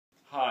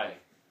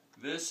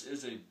this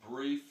is a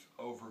brief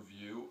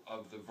overview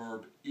of the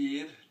verb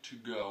ir, to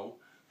go,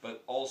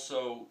 but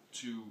also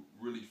to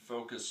really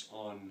focus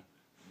on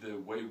the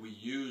way we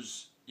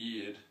use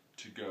ir,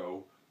 to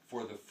go,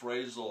 for the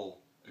phrasal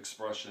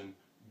expression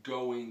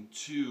going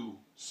to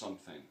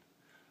something,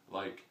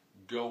 like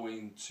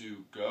going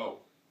to go,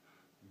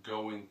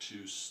 going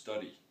to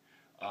study.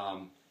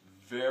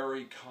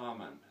 Very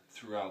common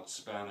throughout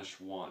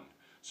Spanish 1.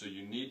 So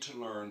you need to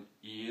learn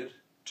ir,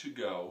 to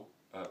go,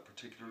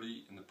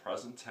 particularly in the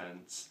present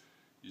tense.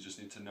 You just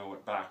need to know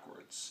it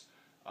backwards.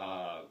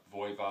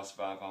 Voy, vas,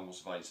 va,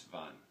 vamos, vais,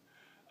 van.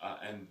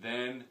 And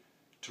then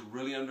to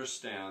really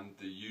understand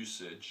the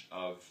usage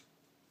of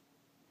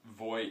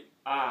voy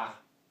a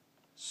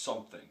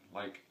something,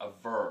 like a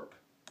verb,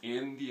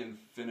 in the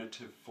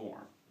infinitive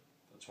form.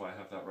 That's why I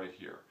have that right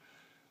here.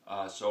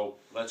 So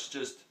let's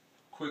just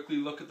quickly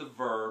look at the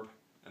verb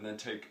and then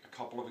take a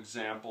couple of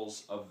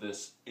examples of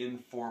this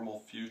informal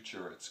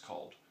future, it's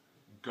called.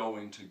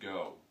 Going to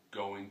go,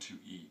 going to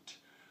eat.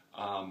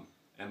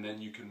 And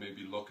then you can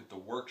maybe look at the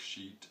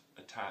worksheet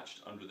attached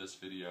under this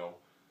video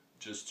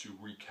just to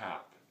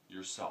recap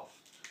yourself.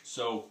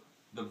 So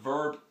the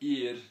verb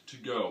ir, to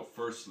go,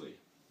 firstly.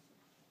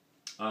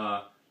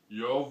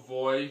 Yo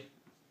voy,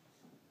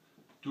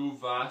 tú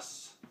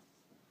vas,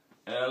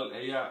 él,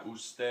 ella,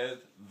 usted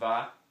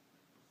va,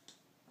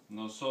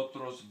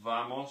 nosotros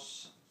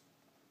vamos,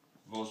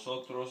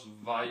 vosotros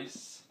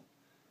vais,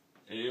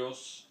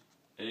 ellos,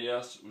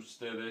 ellas,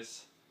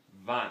 ustedes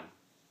van.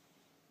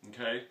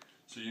 Okay?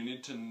 So you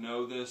need to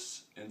know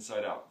this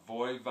inside out.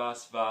 Voy,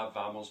 vas, va,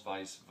 vamos,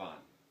 vais, van.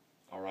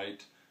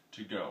 Alright?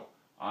 To go.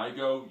 I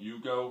go, you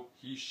go,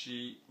 he,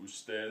 she,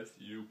 usted,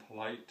 you,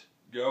 polite,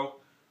 go.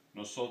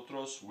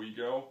 Nosotros, we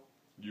go.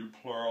 You,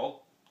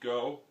 plural,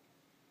 go.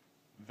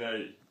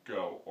 They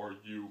go, or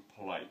you,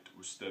 polite,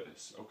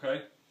 ustedes.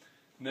 Okay?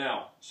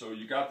 Now, so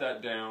you got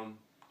that down.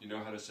 You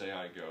know how to say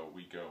I go,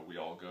 we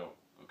all go.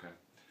 Okay?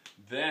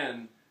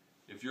 Then,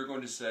 if you're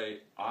going to say,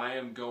 I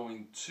am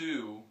going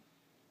to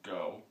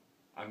go,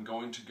 I'm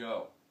going to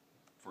go.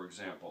 For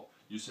example,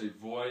 you say,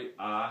 voy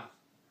a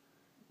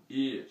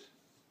ir.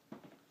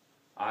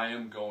 I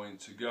am going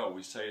to go.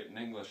 We say it in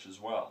English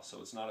as well,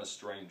 so it's not a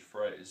strange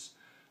phrase.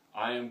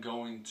 I am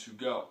going to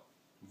go.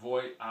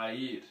 Voy a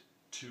ir,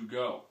 to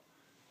go.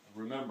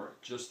 Remember,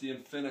 just the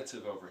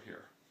infinitive over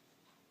here.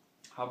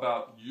 How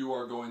about you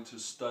are going to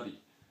study?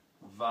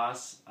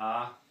 Vas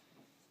a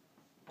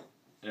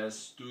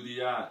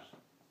estudiar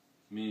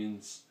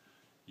means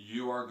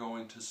you are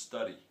going to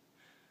study.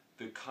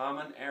 The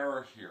common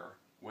error here,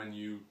 when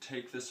you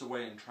take this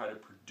away and try to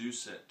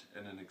produce it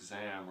in an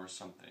exam or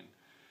something,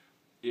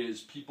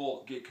 is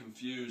people get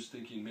confused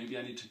thinking maybe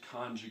I need to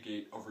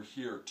conjugate over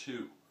here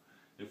too.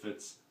 If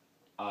it's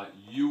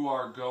you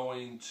are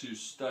going to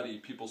study,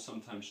 people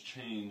sometimes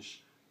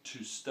change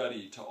to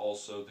study to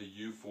also the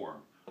you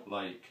form,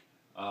 like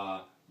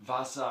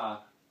vas a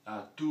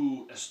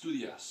tú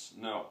estudias.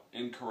 No,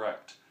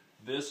 incorrect.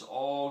 This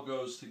all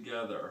goes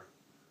together.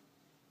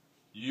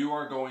 You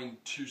are going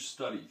to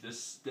study.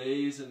 This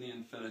stays in the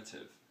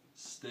infinitive.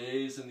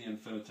 Stays in the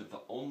infinitive.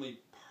 The only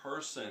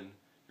person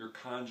you're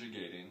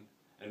conjugating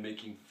and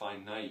making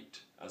finite,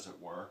 as it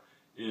were,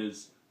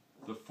 is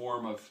the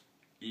form of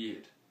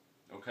id.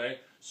 Okay?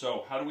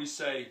 So, how do we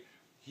say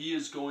he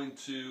is going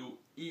to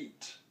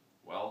eat?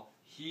 Well,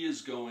 he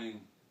is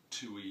going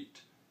to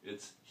eat.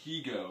 It's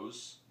he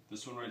goes.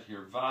 This one right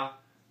here. Va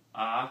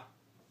a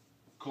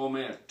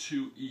comer,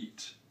 to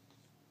eat.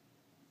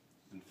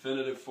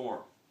 Infinitive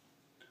form.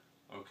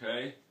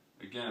 Okay?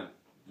 Again,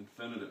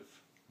 infinitive.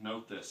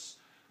 Note this.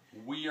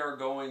 We are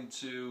going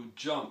to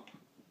jump.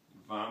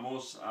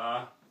 Vamos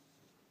a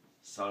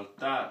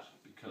saltar,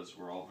 because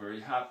we're all very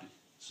happy.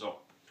 So,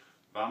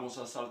 vamos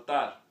a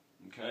saltar.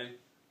 Okay?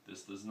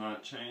 This does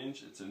not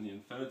change. It's in the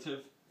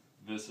infinitive.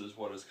 This is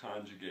what is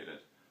conjugated.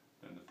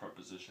 Then the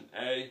preposition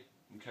a.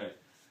 Okay.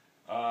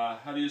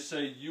 How do you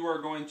say you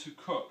are going to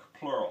cook?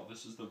 Plural.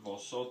 This is the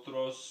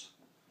vosotros.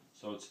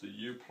 So it's the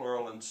you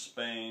plural in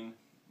Spain,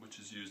 which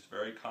is used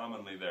very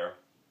commonly there.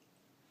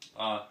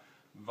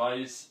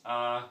 Vais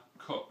a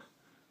cook.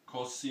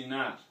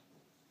 Cocinar.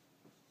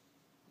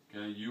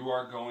 Okay, you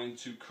are going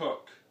to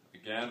cook.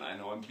 Again, I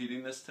know I'm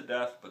beating this to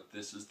death, but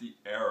this is the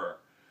error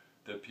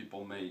that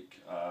people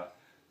make.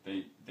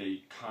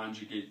 They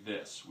conjugate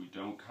this. We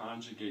don't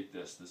conjugate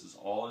this. This is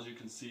all, as you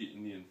can see,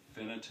 in the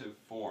infinitive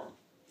form.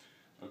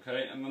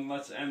 Okay, and then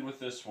let's end with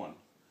this one.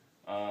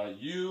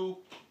 You,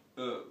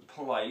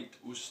 polite,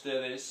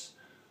 ustedes,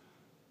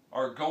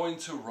 are going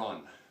to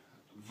run.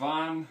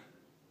 Van,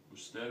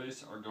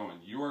 ustedes are going.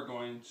 You are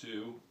going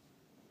to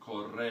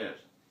correr.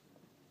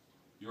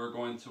 You are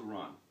going to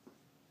run.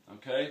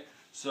 Okay,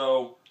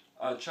 so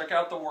check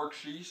out the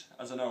worksheet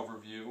as an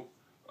overview.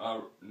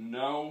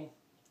 Know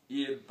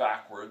id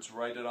backwards.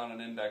 Write it on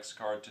an index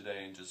card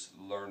today and just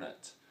learn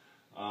it.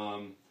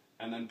 And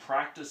then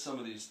practice some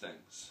of these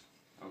things.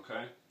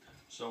 Okay,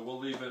 so we'll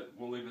leave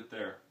it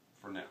there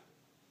for now.